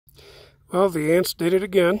Well, the ants did it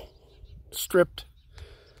again. Stripped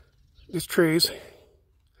these trees.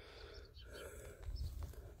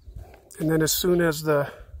 And then as soon as the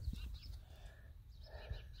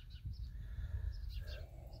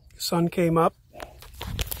sun came up,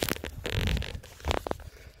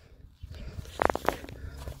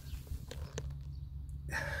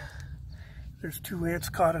 there's two ants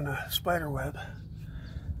caught in a spider web.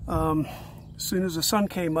 As soon as the sun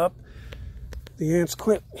came up, the ants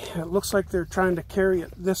quit. It looks like they're trying to carry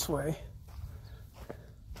it this way.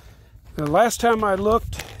 The last time I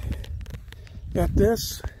looked at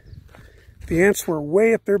this, the ants were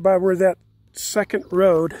way up there by where that second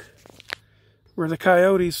road, where the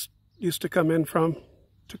coyotes used to come in from,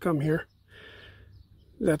 to come here.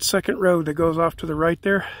 That second road that goes off to the right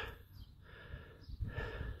there.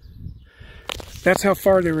 That's how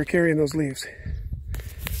far they were carrying those leaves.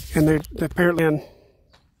 And they're apparently...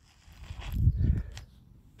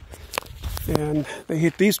 And they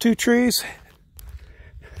hit these two trees.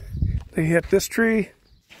 They hit this tree.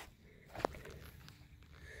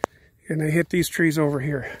 And they hit these trees over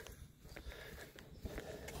here.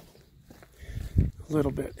 A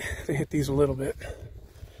little bit. They hit these a little bit.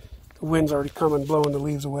 The wind's already coming, blowing the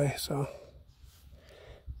leaves away, so...